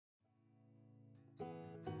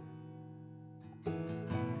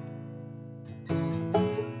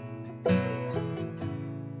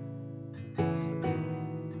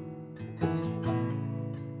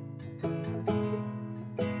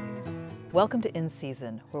Welcome to In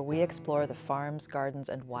Season, where we explore the farms, gardens,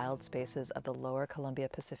 and wild spaces of the lower Columbia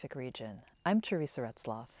Pacific region. I'm Teresa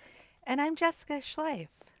Retzlaff. And I'm Jessica Schleiff.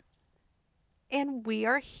 And we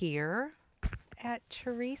are here at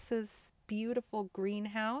Teresa's beautiful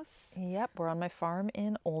greenhouse. Yep, we're on my farm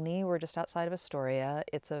in Olney. We're just outside of Astoria.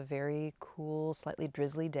 It's a very cool, slightly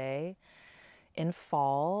drizzly day in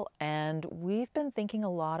fall, and we've been thinking a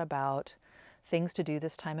lot about things to do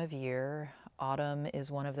this time of year. Autumn is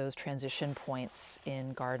one of those transition points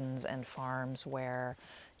in gardens and farms where,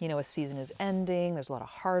 a season is ending, there's a lot of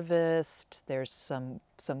harvest, there's some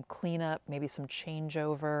cleanup, maybe some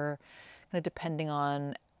changeover, kind of depending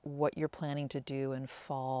on what you're planning to do in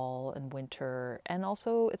fall and winter. And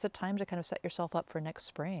also it's a time to kind of set yourself up for next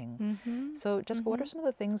spring. Mm-hmm. So Jessica, what Mm-hmm. are some of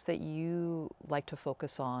the things that you like to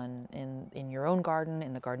focus on in your own garden,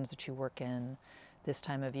 in the gardens that you work in this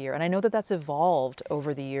time of year? And I know that that's evolved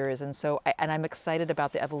over the years, and I'm excited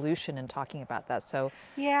about the evolution and talking about that. So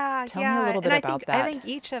Yeah, tell me a yeah. little And bit I about think I that. think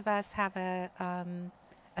each of us have a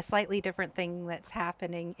slightly different thing that's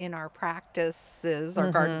happening in our practices, our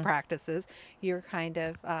garden Mm-hmm. practices. You're kind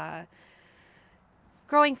of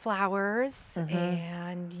growing flowers Mm-hmm.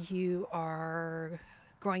 and you are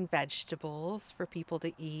growing vegetables for people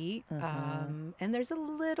to eat. Mm-hmm. And there's a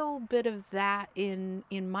little bit of that in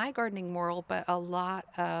my gardening world, but a lot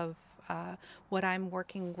of what I'm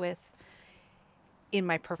working with in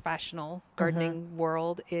my professional Mm-hmm. gardening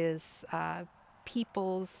world is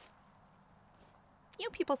people's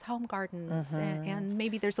people's home gardens, Mm-hmm. and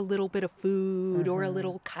maybe there's a little bit of food or a Mm-hmm.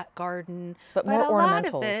 little cut garden, But but more a lot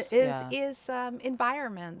of it ornamentals, is yeah.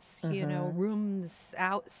 environments, Mm-hmm. rooms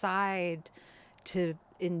outside to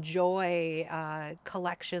enjoy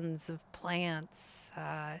collections of plants,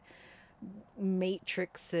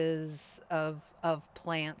 matrices of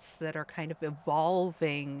plants that are kind of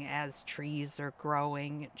evolving as trees are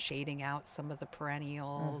growing and shading out some of the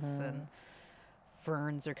perennials, Mm-hmm. and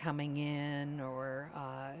ferns are coming in, or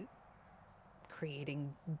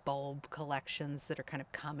creating bulb collections that are kind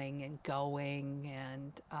of coming and going.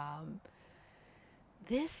 And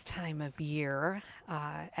this time of year,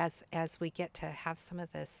 as we get to have some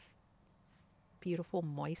of this beautiful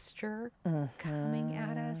moisture coming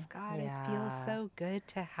at Mm-hmm. us, God, it feels Yeah. so good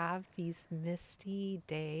to have these misty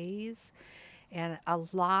days. And a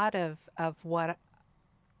lot of what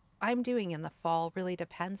I'm doing in the fall really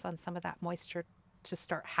depends on some of that moisture to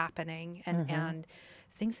start happening. And Mm-hmm. and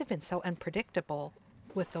things have been so unpredictable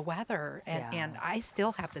with the weather, and Yeah. I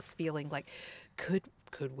still have this feeling like could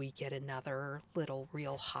we get another little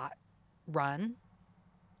real hot run?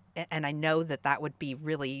 And I know that that would be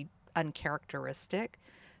really uncharacteristic,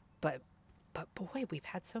 but boy, we've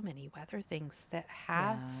had so many weather things that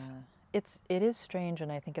have. Yeah. It is strange,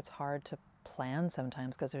 and I think it's hard to plan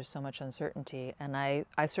sometimes because there's so much uncertainty. And I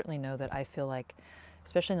certainly know that I feel like,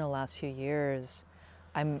 especially in the last few years,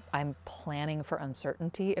 I'm planning for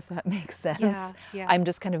uncertainty, if that makes sense. Yeah, yeah. I'm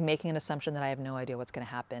just kind of making an assumption that I have no idea what's going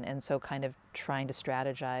to happen, and so kind of trying to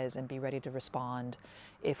strategize and be ready to respond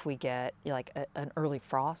if we get like an early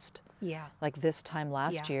frost. Yeah, Like this time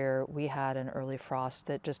last yeah, year, we had an early frost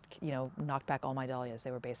that just, knocked back all my dahlias.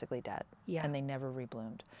 They were basically dead yeah. and they never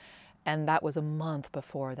rebloomed. And that was a month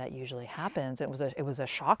before that usually happens. It was a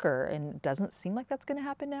shocker, and it doesn't seem like that's going to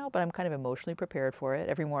happen now, but I'm kind of emotionally prepared for it.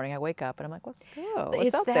 Every morning I wake up and I'm like, what's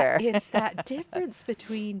out there? It's that difference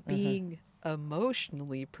between being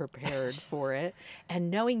emotionally prepared for it and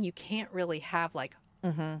knowing you can't really have like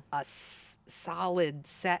a solid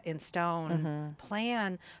set in stone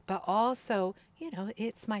plan, but also,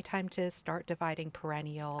 it's my time to start dividing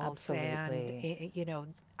perennials. And Absolutely.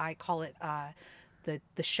 I call it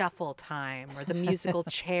the shuffle time, or the musical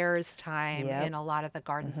chairs time, Yep. in a lot of the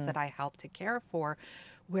gardens that I help to care for,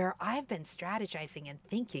 where I've been strategizing and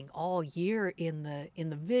thinking all year in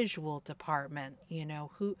the visual department.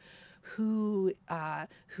 Who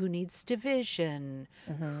needs division,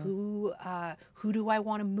 who do I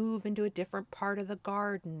want to move into a different part of the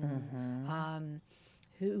garden, um,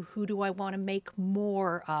 who do I want to make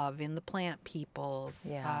more of in the plant peoples.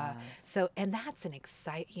 Yeah. And that's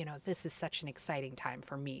this is such an exciting time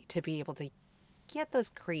for me to be able to get those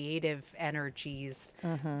creative energies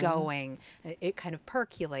going. It kind of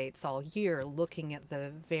percolates all year, looking at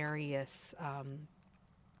the various,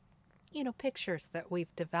 pictures that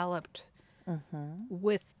we've developed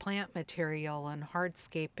with plant material and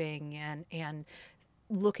hardscaping, and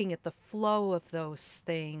looking at the flow of those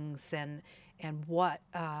things, and what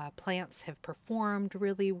plants have performed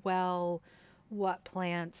really well, what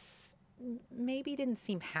plants maybe didn't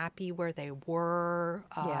seem happy where they were,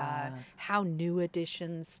 Yeah. how new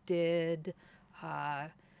additions did. Uh,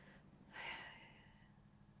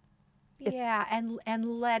 Yeah, and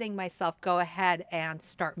letting myself go ahead and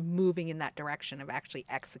start moving in that direction of actually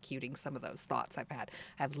executing some of those thoughts I've had.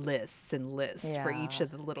 I have lists and lists for each Yeah.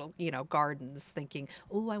 of the little, gardens, thinking,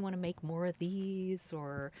 "Oh, I want to make more of these,"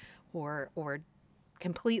 or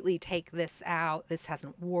completely take this out. This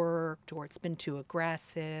hasn't worked, or it's been too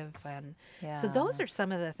aggressive. And so those Yeah. are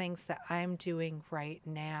some of the things that I'm doing right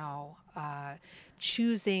now,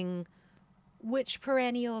 choosing which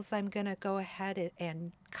perennials I'm going to go ahead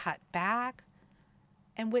and cut back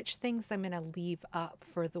and which things I'm going to leave up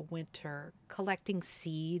for the winter, collecting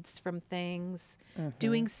seeds from things, Mm-hmm.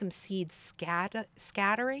 doing some seed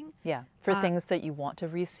scattering. Yeah, for Uh, things that you want to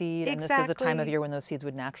reseed, and this is a time of exactly, year when those seeds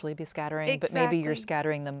would naturally be scattering, but maybe you're exactly.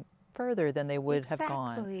 scattering them further than they would have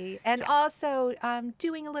gone. Exactly, and Yeah. also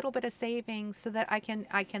doing a little bit of savings so that I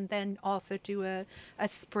can then also do a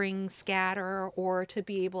spring scatter, or to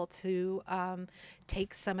be able to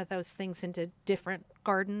take some of those things into different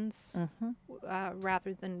gardens Mm-hmm.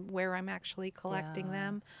 rather than where I'm actually collecting Yeah.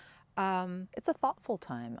 them. Um, It's a thoughtful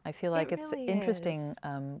time. I feel it like it's really is. interesting.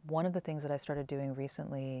 One of the things that I started doing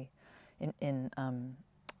recently, in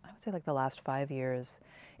I would say like the last 5 years,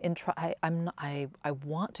 I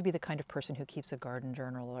want to be the kind of person who keeps a garden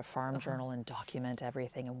journal or a farm Uh-huh. journal and document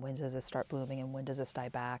everything and when does this start blooming and when does this die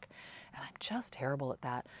back, and I'm just terrible at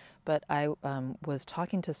that. But I was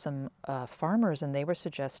talking to some farmers and they were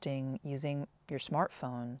suggesting using your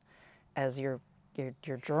smartphone as your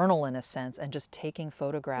journal in a sense, and just taking We're kind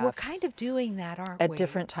photographs of doing that, aren't at we?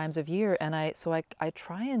 different times of year. And I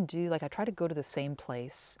try and do, like, I try to go to the same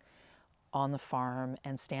place on the farm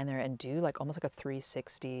and stand there and do like almost like a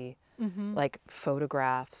 360, Mm-hmm. like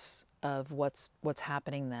photographs of what's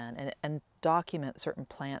happening then, and document certain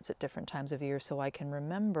plants at different times of year so I can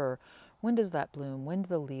remember when does that bloom, when do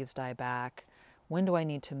the leaves die back, when do I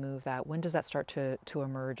need to move that, when does that start to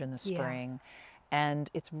emerge in the Yeah. spring. And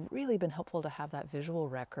it's really been helpful to have that visual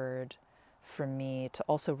record for me to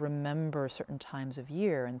also remember certain times of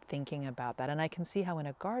year and thinking about that. And I can see how in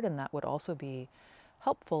a garden that would also be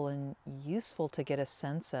helpful and useful to get a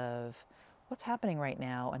sense of what's happening right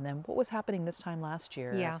now and then what was happening this time last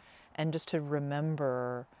year, Yeah. and just to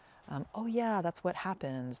remember, oh yeah, that's what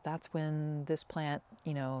happens, that's when this plant,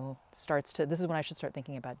 starts to, this is when I should start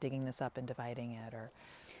thinking about digging this up and dividing it, or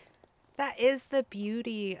That is the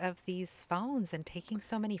beauty of these phones and taking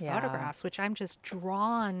so many yeah. photographs, which I'm just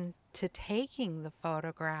drawn to taking the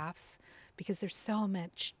photographs because there's so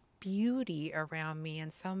much beauty around me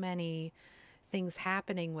and so many things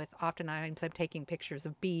happening with, oftentimes I'm taking pictures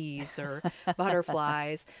of bees or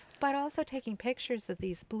butterflies, but also taking pictures of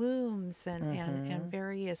these blooms and Mm-hmm.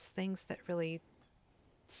 various things that really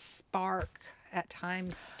spark at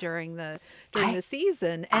times during I the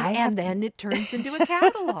season, and I have and then it turns into a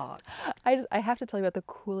catalog. I have to tell you about the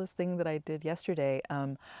coolest thing that I did yesterday.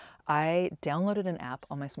 I downloaded an app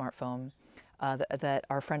on my smartphone that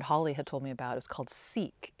our friend Holly had told me about. It's called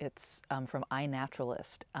Seek. It's from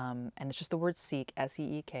iNaturalist, and it's just the word Seek,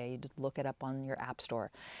 SEEK. You just look it up on your app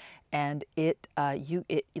store, and it's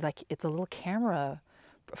a little camera,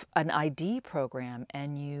 an ID program,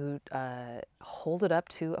 and you hold it up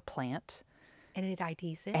to a plant And it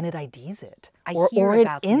IDs it. and it IDs it, I or hear an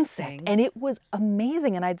about these insect. And things. it was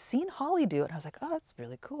amazing. And I'd seen Holly do it. And I was like, oh, that's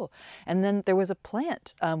really cool. And then there was a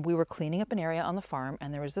plant. We were cleaning up an area on the farm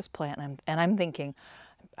and there was this plant. And I'm thinking,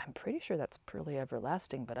 I'm pretty sure that's Pearly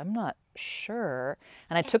Everlasting, but I'm not sure.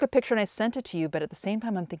 And I Eh, took a picture and I sent it to you. But at the same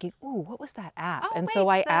time, I'm thinking, ooh, what was that app? Oh And so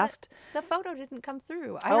wait, I the asked, the photo didn't come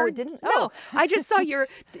through. I oh, it heard didn't? no. Oh, I just saw your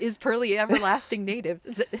is Pearly Everlasting native.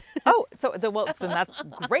 Is it? oh, well, then that's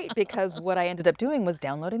great, because what I ended up doing was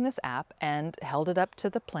downloading this app and held it up to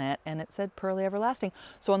the plant and it said Pearly Everlasting.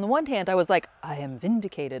 So on the one hand, I was like, I am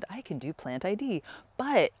vindicated. I can do plant ID.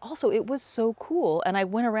 But also it was so cool, and I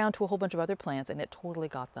went around to a whole bunch of other plants and it totally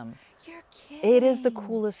got them. You're It is the kidding.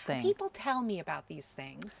 coolest thing. People tell me about these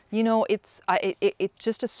things. It's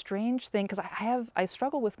just a strange thing, because I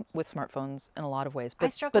struggle with smartphones in a lot of ways, I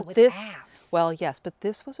but struggle with this, apps. well, yes, but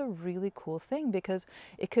this was a really cool thing because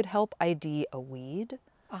it could help ID a weed,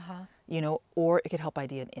 Uh-huh. or it could help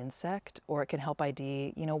ID an insect, or it can help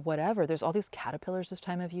ID, whatever. There's all these caterpillars this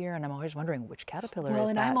time of year, and I'm always wondering which caterpillar Well, is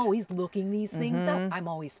and I'm that. always looking these things up. I'm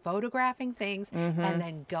always photographing things and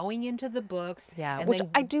then going into the books Yeah, and which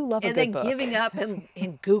I do love a good then book. giving up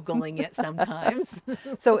and Googling it sometimes.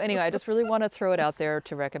 So anyway, I just really want to throw it out there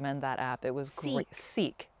to recommend that app. It was great. Seek.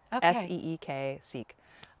 Seek, Okay. SEEK, Seek.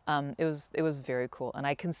 It was very cool, and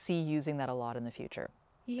I can see using that a lot in the future.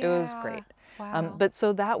 It was Yeah. great. Wow. But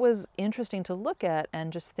so that was interesting to look at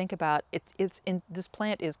and just think about. This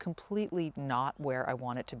plant is completely not where I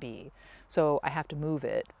want it to be, so I have to move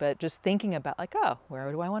it. But just thinking about like, oh,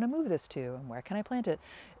 where do I want to move this to, and where can I plant it?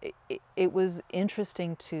 It was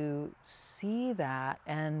interesting to see that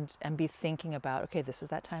and be thinking about, okay, this is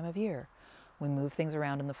that time of year. We move things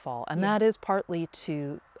around in the fall, and Yeah. that is partly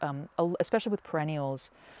to, especially with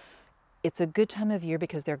perennials, it's a good time of year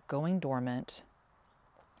because they're going dormant.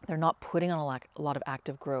 They're not putting on a lot of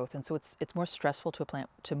active growth, and so it's more stressful to a plant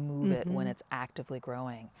to move it when Mm-hmm. it's actively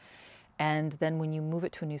growing. And then when you move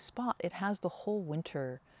it to a new spot, it has the whole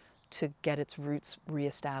winter to get its roots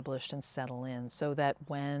reestablished and settle in, so that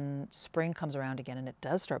when spring comes around again and it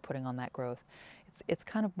does start putting on that growth, it's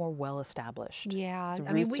kind of more well established. Yeah. Its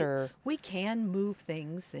I mean, roots are, we can move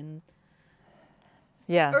things in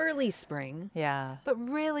yeah, early spring, yeah, but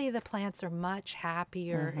really the plants are much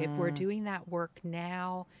happier if we're mm-hmm, doing that work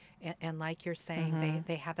now. And like you're saying, mm-hmm,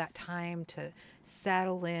 they have that time to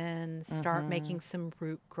settle in, start mm-hmm. making some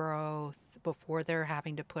root growth before they're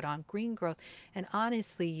having to put on green growth. And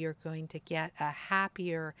honestly, you're going to get a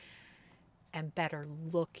happier and better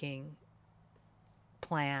looking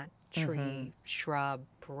plant, Mm-hmm. tree, shrub,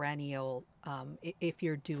 perennial, if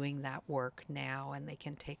you're doing that work now and they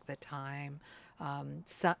can take the time.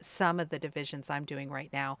 Some of the divisions I'm doing right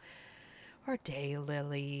now are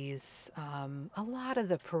daylilies, a lot of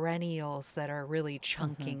the perennials that are really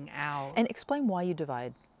chunking out. And explain why you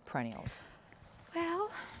divide perennials. Well,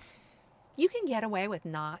 you can get away with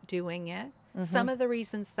not doing it. Mm-hmm. Some of the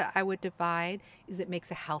reasons that I would divide is it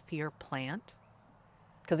makes a healthier plant.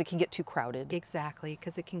 Because it can get too crowded. Exactly,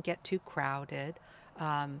 because it can get too crowded.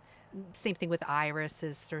 Um, Same thing with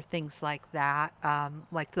irises or things like that.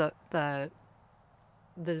 Like the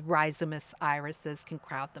rhizomous irises can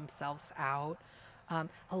crowd themselves out.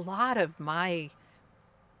 A lot of my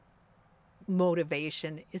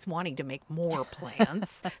motivation is wanting to make more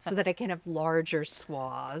plants so that I can have larger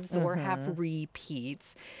swaths or have Mm-hmm.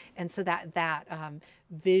 repeats, and so that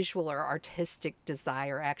visual or artistic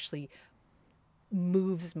desire actually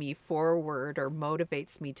moves me forward or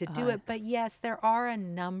motivates me to do Uh, it. But yes, there are a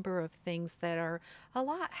number of things that are a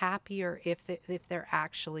lot happier if they're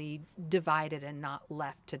actually divided and not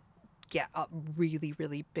left to get up really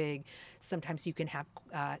really big. Sometimes you can have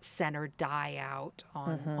center die out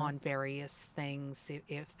mm-hmm. on various things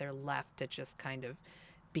if they're left to just kind of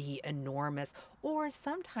be enormous, or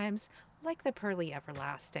sometimes like the pearly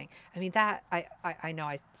everlasting. I mean, that I know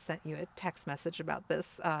I sent you a text message about this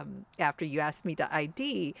after you asked me to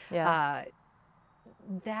ID. Yeah. Uh,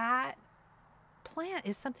 that plant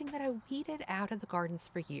is something that I weeded out of the gardens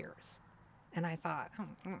for years. And I thought,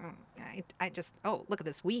 I just, oh, look at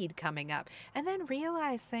this weed coming up. And then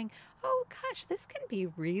realizing, oh gosh, this can be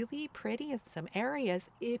really pretty in some areas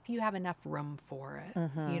if you have enough room for it,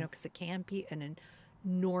 Mm-hmm. because it can be an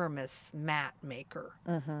enormous mat maker.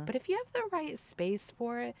 Mm-hmm. But if you have the right space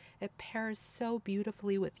for it, it pairs so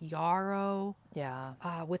beautifully with yarrow, Yeah.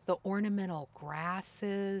 with the ornamental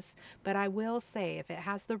grasses. But I will say, if it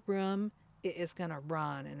has the room, it is going to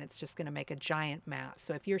run and it's just going to make a giant mat.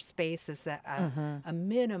 So if your space is at Mm-hmm. a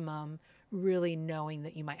minimum, really knowing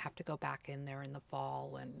that you might have to go back in there in the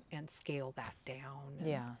fall and scale that down and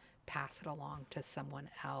Yeah. pass it along to someone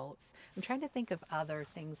else. I'm trying to think of other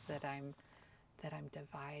things that I'm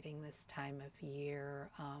dividing this time of year.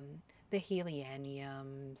 The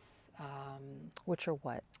helianthus. Which are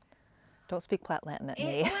what? Don't speak Platt Latin at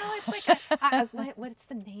me. Well, it's like what's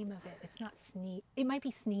the name of it? It's not sneeze. It might be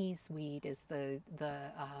sneezeweed is the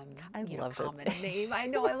I love it. common name. I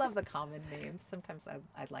know I love the common names. Sometimes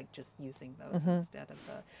I like just using those Mm-hmm. instead of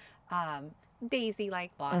the daisy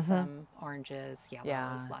like Mm-hmm. blossom, oranges, yellows,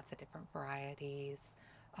 Yeah. lots of different varieties.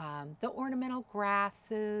 The ornamental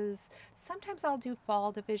grasses. Sometimes I'll do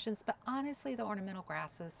fall divisions, but honestly, the ornamental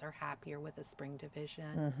grasses are happier with a spring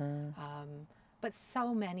division. Mm-hmm. But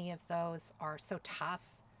so many of those are so tough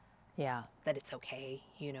Yeah. that it's okay.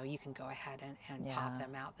 You can go ahead and pop Yeah.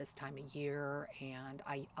 them out this time of year. And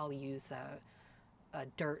I'll use a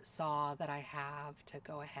dirt saw that I have to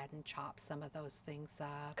go ahead and chop some of those things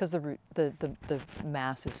up. Because the root, the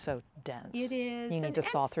mass is so dense. It is. You need And, to and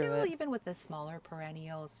saw through still, it. even with the smaller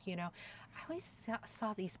perennials, I always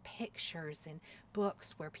saw these pictures in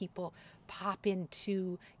books where people pop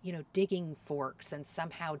into, digging forks and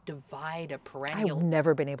somehow divide a I've perennial.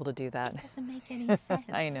 never been able to do that. Doesn't make any I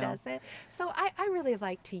sense, know. does it? So I really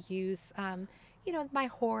like to use, my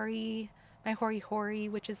hoary my hori hori,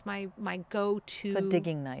 which is my It's a go-to.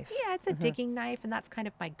 digging knife. Yeah, it's a digging knife, and that's kind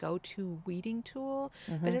of my go-to weeding tool.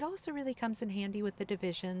 But it also really comes in handy with the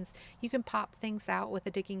divisions. You can pop things out with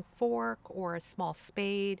a digging fork or a small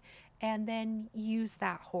spade, and then use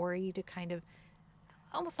that hori to kind of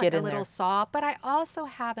almost like Get a in little there. saw. But I also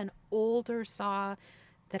have an older saw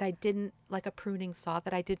that I didn't, like a pruning saw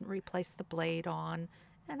that I didn't replace the blade on.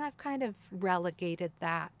 And I've kind of relegated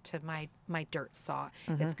that to my dirt saw.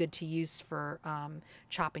 It's good to use for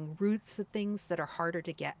chopping roots of things that are harder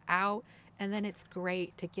to get out. And then it's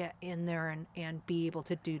great to get in there and be able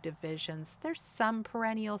to do divisions. There's some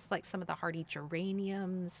perennials, like some of the hardy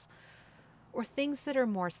geraniums, or things that are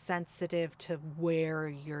more sensitive to where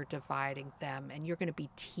you're dividing them, and you're going to be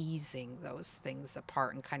teasing those things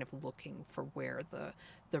apart and kind of looking for where the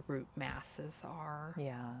root masses are.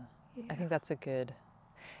 Yeah, I Yeah. think that's a good.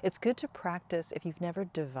 It's good to practice if you've never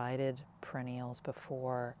divided perennials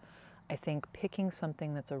before. I think picking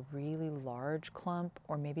something that's a really large clump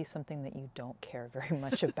or maybe something that you don't care very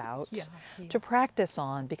much Yeah, about yeah. to practice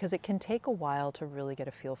on because it can take a while to really get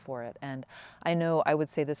a feel for it. And I know I would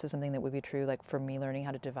say this is something that would be true, like for me learning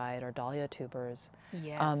how to divide our dahlia tubers.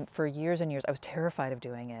 Yes. For years and years, I was terrified of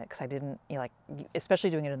doing it because I didn't, especially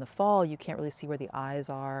doing it in the fall, you can't really see where the eyes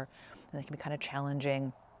are and it can be kind of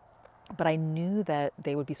challenging. But I knew that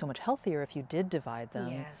they would be so much healthier if you did divide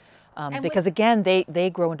them. Yes. And with Because again, they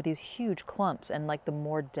grow into these huge clumps, and like the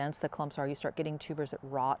more dense the clumps are, you start getting tubers that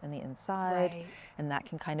rot in the inside, right. and that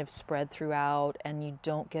can kind of spread throughout, and you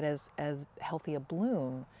don't get as healthy a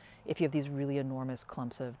bloom if you have these really enormous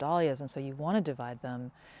clumps of dahlias, and so you want to divide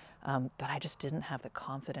them. But I just didn't have the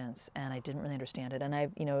confidence, and I didn't really understand it. And I,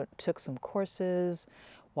 took some courses,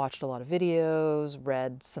 watched a lot of videos,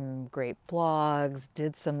 read some great blogs,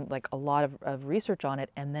 did some like a lot of research on it,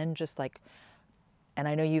 and then just like, and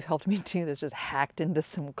I know you've helped me do this, just hacked into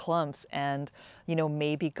some clumps and,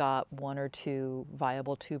 maybe got one or two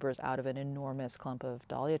viable tubers out of an enormous clump of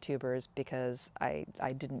dahlia tubers because I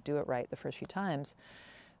didn't do it right the first few times.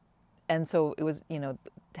 And so it was,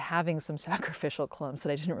 having some sacrificial clumps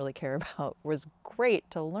that I didn't really care about was great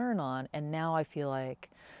to learn on. And now I feel like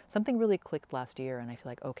something really clicked last year, and I feel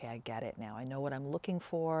like, okay, I get it now. I know what I'm looking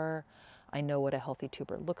for. I know what a healthy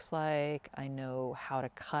tuber looks like. I know how to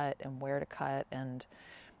cut and where to cut. And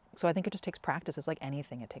so I think it just takes practice. It's like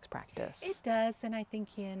anything, it takes practice. It does, and I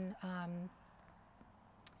think in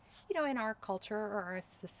in our culture or our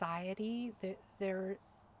society, that there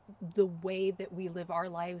the way that we live our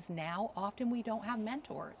lives now, often we don't have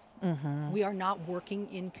mentors. We are not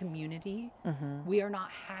working in community. We are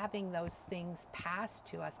not having those things passed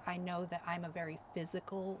to us. I know that I'm a very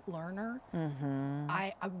physical learner.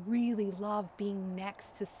 I really love being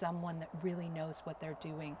next to someone that really knows what they're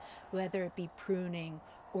doing, whether it be pruning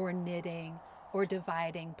or knitting or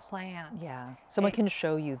dividing plants. Yeah. Someone It, can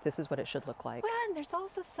show you this is what it should look well, like. and there's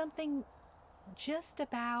also something just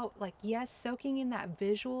about, like, yes, soaking in that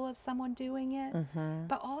visual of someone doing it,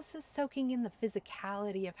 but also soaking in the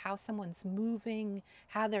physicality of how someone's moving,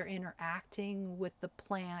 how they're interacting with the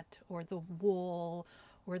plant or the wool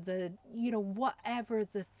or the, whatever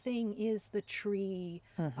the thing is, the tree.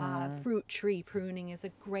 Fruit tree pruning is a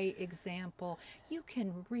great example. You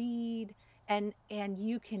can read, and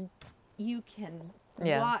you can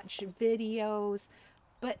Yeah. watch videos,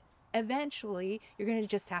 but eventually you're going to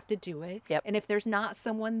just have to do it. Yep. And if there's not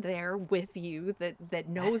someone there with you that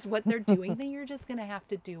knows what they're doing, then you're just going to have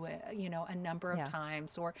to do it, a number of Yeah.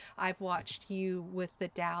 times. Or I've watched you with the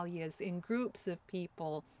dahlias in groups of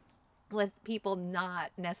people, with people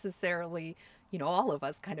not necessarily, all of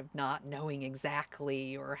us kind of not knowing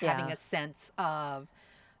exactly or having Yeah. a sense of,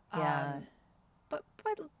 Yeah. but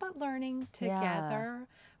learning Yeah. together.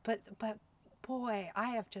 But boy,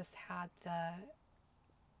 I have just had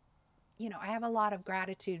I have a lot of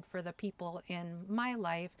gratitude for the people in my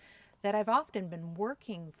life that I've often been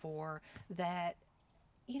working for, that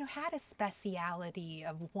had a speciality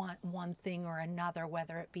of one thing or another,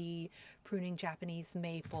 whether it be pruning Japanese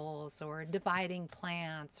maples or dividing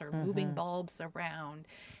plants or moving bulbs around,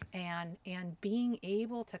 and being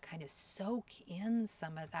able to kind of soak in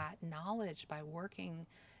some of that knowledge by working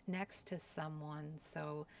next to someone.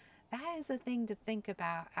 So that is a thing to think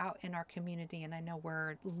about out in our community. And I know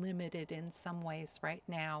we're limited in some ways right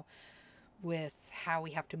now with how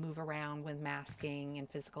we have to move around with masking and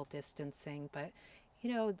physical distancing, but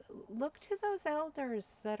look to those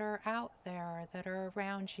elders that are out there, that are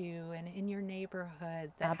around you and in your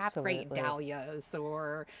neighborhood, that have great Absolutely. dahlias,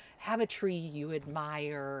 or have a tree you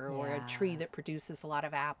admire, or a tree Yeah. that produces a lot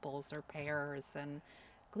of apples or pears, and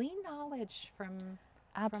glean knowledge from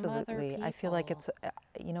from other Absolutely. I feel like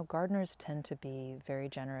people. gardeners tend to be very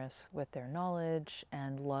generous with their knowledge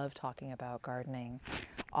and love talking about gardening.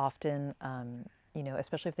 Often,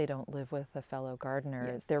 especially if they don't live with a fellow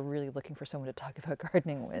gardener, Yes. they're really looking for someone to talk about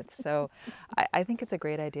gardening with. So I think it's a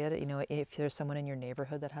great idea that, if there's someone in your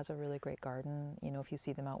neighborhood that has a really great garden, if you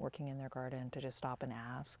see them out working in their garden, to just stop and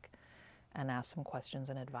ask some questions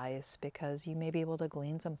and advice, because you may be able to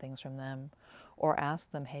glean some things from them, or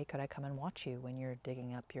ask them, hey, could I come and watch you when you're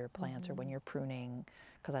digging up your plants or when you're pruning,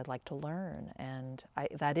 because I'd like to learn. And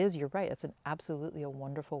you're right, it's absolutely a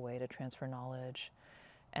wonderful way to transfer knowledge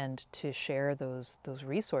and to share those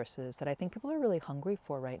resources that I think people are really hungry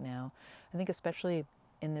for right now. I think especially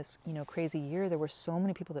in this crazy year, there were so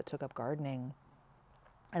many people that took up gardening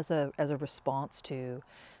as a response to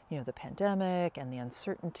the pandemic and the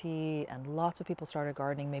uncertainty, and lots of people started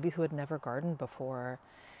gardening, maybe who had never gardened before.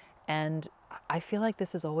 And I feel like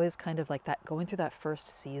this is always kind of like that, going through that first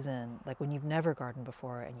season, like when you've never gardened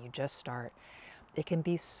before and you just start. It can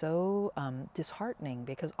be so disheartening,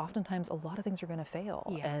 because oftentimes a lot of things are going to fail,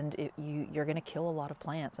 Yeah. and you're going to kill a lot of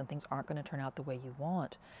plants, and things aren't going to turn out the way you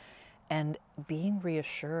want. And being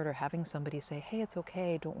reassured, or having somebody say, hey, it's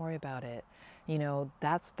okay, don't worry about it,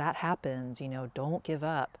 that happens, don't give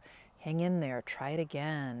up, hang in there, try it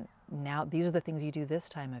again. Now these are the things you do this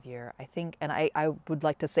time of year, I think. And I would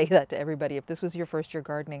like to say that to everybody: if this was your first year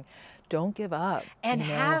gardening, don't give up, And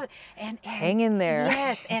have and hang in there.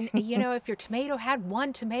 yes, and if your tomato had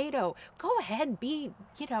one tomato, go ahead and be,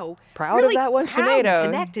 Proud of really that one proud and tomato.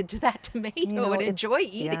 connected to that tomato and It's, enjoy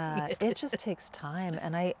eating yeah, it it. just takes time.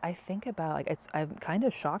 And I think about, like, I'm kind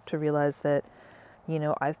of shocked to realize that,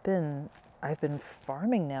 I've been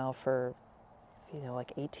farming now for,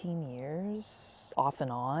 like 18 years off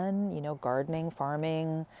and on, gardening,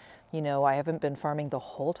 farming. I haven't been farming the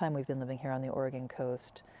whole time we've been living here on the Oregon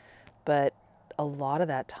coast, but a lot of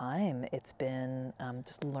that time it's been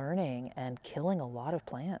just learning and killing a lot of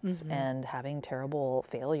plants Hmm. and having terrible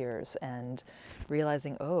failures, and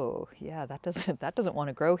realizing, oh yeah, that doesn't want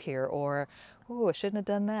to grow here, or oh, I shouldn't have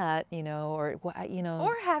done that, or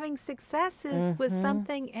Or having successes with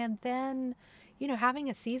something, and then having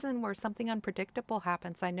a season where something unpredictable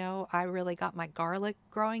happens. I know I really got my garlic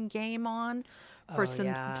growing game on for oh some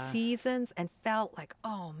yeah. seasons, and felt like,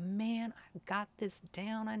 oh man, I've got this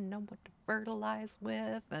down. I know what to fertilize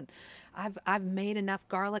with, and I've made enough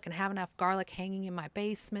garlic and have enough garlic hanging in my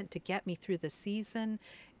basement to get me through the season.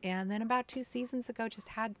 And then about 2 seasons ago, just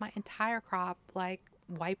had my entire crop like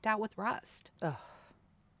wiped out with rust. Oh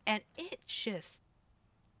And it just,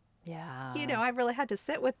 yeah. I really had to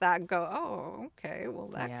sit with that and go, oh, okay, well,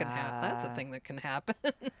 that can happen. That's a Yeah, thing that can happen.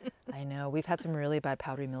 I know. We've had some really bad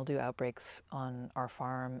powdery mildew outbreaks on our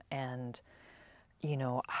farm, and you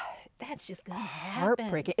know, That's just gonna happen.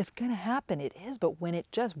 heartbreaking. It's going to happen. It is. But when it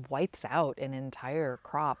just wipes out an entire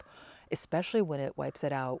crop, especially when it wipes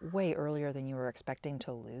it out way earlier than you were expecting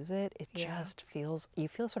to lose it, it Yeah. just you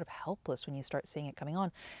feel sort of helpless when you start seeing it coming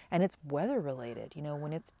on. And it's weather related,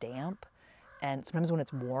 when it's damp, and sometimes when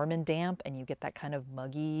it's warm and damp and you get that kind of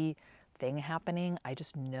muggy thing happening. I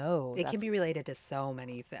just know It can be related to so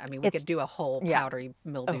many things. I mean, we could it's, do a whole yeah. powdery Oh,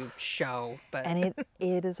 mildew show, but and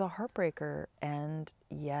it is a heartbreaker, and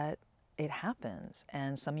yet it happens.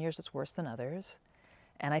 And some years it's worse than others.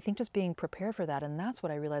 And I think just being prepared for that, and that's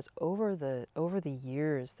what I realized over the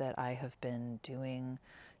years that I have been doing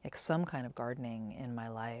like some kind of gardening in my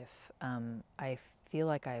life. I feel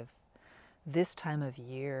like this time of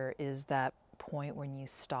year is that point when you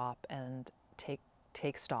stop and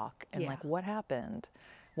take stock, and yeah. like, what happened,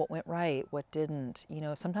 what went right, what didn't.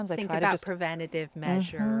 Sometimes I Think try to about just preventative I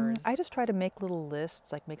measures. just try to make little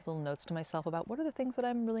lists, like make little notes to myself about what are the things that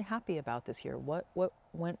I'm really happy about this year. What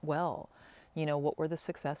went well? What were the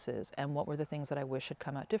successes, and what were the things that I wish had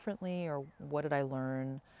come out differently, or what did I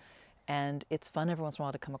learn? And it's fun every once in a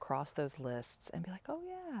while to come across those lists and be like, oh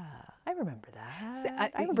yeah, I remember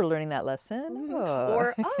that. I remember learning that lesson. Mhm. Oh.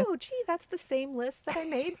 Or, oh, gee, that's the same list that I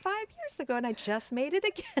made 5 years ago, and I just made it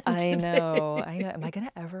again I today. know, I know. Am I going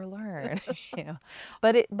to ever learn?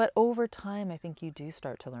 But over time, I think you do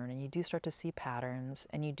start to learn, and you do start to see patterns,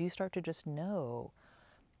 and you do start to just know.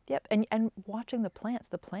 Yep, and watching the plants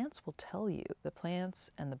will tell you, the plants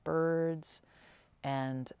and the birds,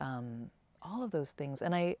 and all of those things.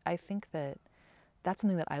 And I think that that's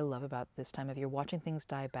something that I love about this time of year, watching things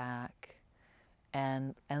die back,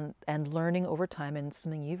 and learning over time. And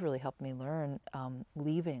something you've really helped me learn: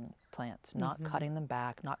 leaving plants, not Hmm. cutting them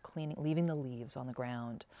back, not cleaning, leaving the leaves on the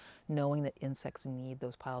ground, knowing that insects need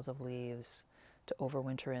those piles of leaves to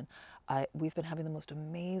overwinter in. We've been having the most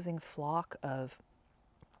amazing flock of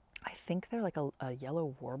I think they're like a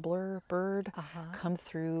yellow warbler bird, Uh-huh. come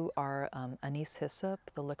through our anise hyssop,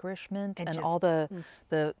 the licorice mint, And and just all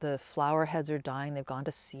the flower heads are dying. They've gone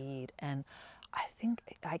to seed, and I think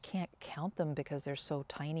I can't count them because they're so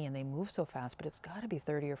tiny and they move so fast. But it's got to be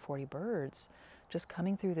 30 or 40 birds just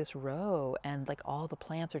coming through this row, and like all the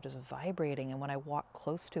plants are just vibrating. And when I walk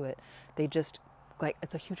close to it, they just like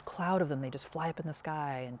it's a huge cloud of them. They just fly up in the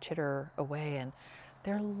sky and chitter away, and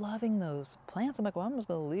they're loving those plants. I'm like, well, I'm just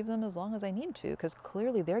going to leave them as long as I need to because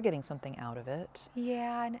clearly they're getting something out of it.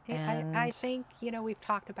 yeah, and I And think, we've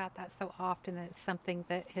talked about that so often. And it's something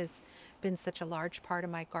that has been such a large part of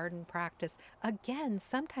my garden practice. Again,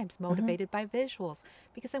 sometimes motivated by visuals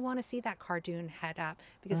because I want to see that cardoon head up,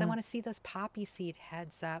 because I want to see those poppy seed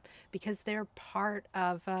heads up, because they're part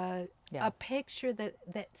of yeah, a picture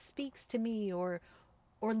that speaks to me or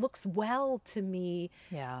looks well to me.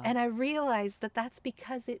 yeah, And I realize that that's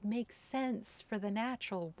because it makes sense for the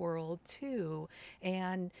natural world too.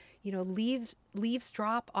 And leaves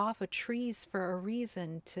drop off of trees for a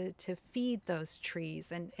reason, to feed those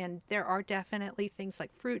trees. And there are definitely things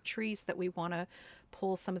like fruit trees that we want to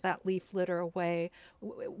pull some of that leaf litter away.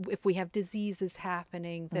 If we have diseases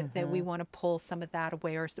happening, that we want to pull some of that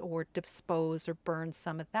away, or dispose or burn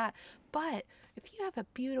some of that. But if you have a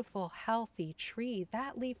beautiful, healthy tree,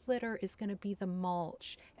 that leaf litter is going to be the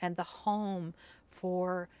mulch and the home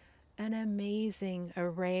for an amazing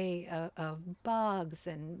array of bugs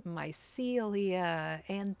and mycelia,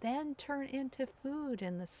 and then turn into food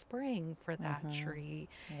in the spring for that tree.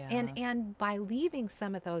 And yeah, and by leaving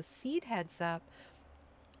some of those seed heads up,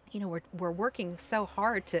 we're working so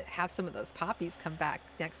hard to have some of those poppies come back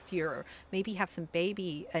next year, or maybe have some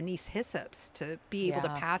baby anise hyssops to be able to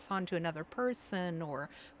yeah, pass on to another person, or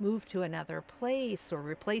move to another place, or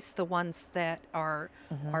replace the ones that are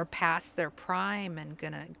past their prime and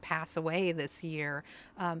gonna pass away this year.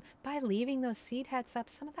 By leaving those seed heads up,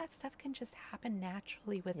 some of that stuff can just happen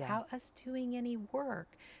naturally yeah. without us doing any work,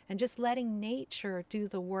 and just letting nature do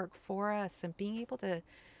the work for us, and being able to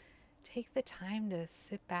take the time to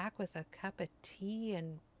sit back with a cup of tea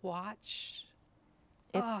and watch.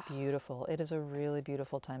 It's Oh, beautiful. It is a really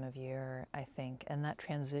beautiful time of year, I think. And that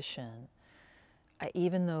transition,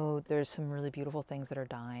 even though there's some really beautiful things that are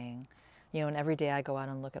dying, and every day I go out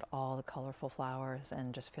and look at all the colorful flowers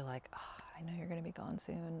and just feel like, oh, I know you're going to be gone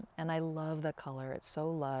soon. And I love the color. It's so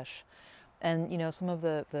lush. And, some of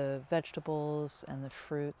the vegetables and the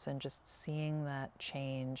fruits and just seeing that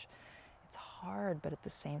change, it's hard, but at the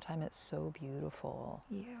same time, it's so beautiful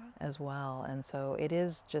yeah. as well. And so it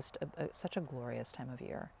is just such a glorious time of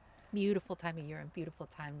year. Beautiful time of year, and beautiful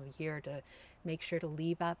time of year to make sure to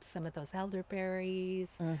leave up some of those elderberries,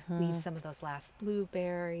 leave some of those last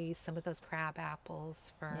blueberries, some of those crab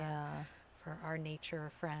apples Yeah, for our nature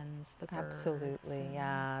friends, the birds absolutely. and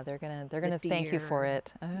Yeah, they're the gonna thank you for deer.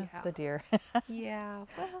 it. Yeah. The deer. Yeah.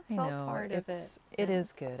 Well, I it's all know part of it. it And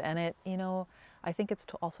is good, and I think it's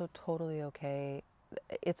also totally okay.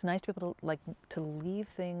 It's nice to be able to to leave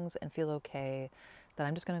things and feel okay. That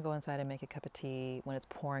I'm just gonna go inside and make a cup of tea when it's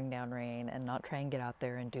pouring down rain, and not try and get out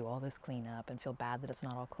there and do all this cleanup and feel bad that it's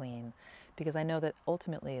not all clean, because I know that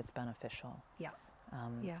ultimately it's beneficial. yeah.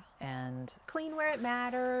 Yeah. And Clean where it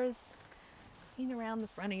matters. Clean around the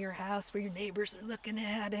front of your house where your neighbors are looking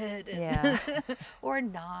at it, yeah, or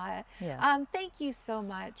not. yeah, Thank you so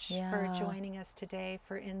much for yeah, joining us today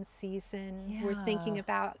for In Season. We're thinking yeah.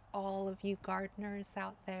 about all of you gardeners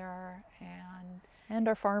out there, and And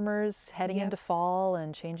our farmers heading yep. into fall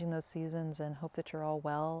and changing those seasons, and hope that you're all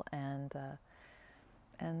well and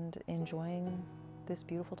enjoying this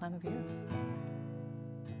beautiful time of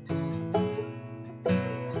year.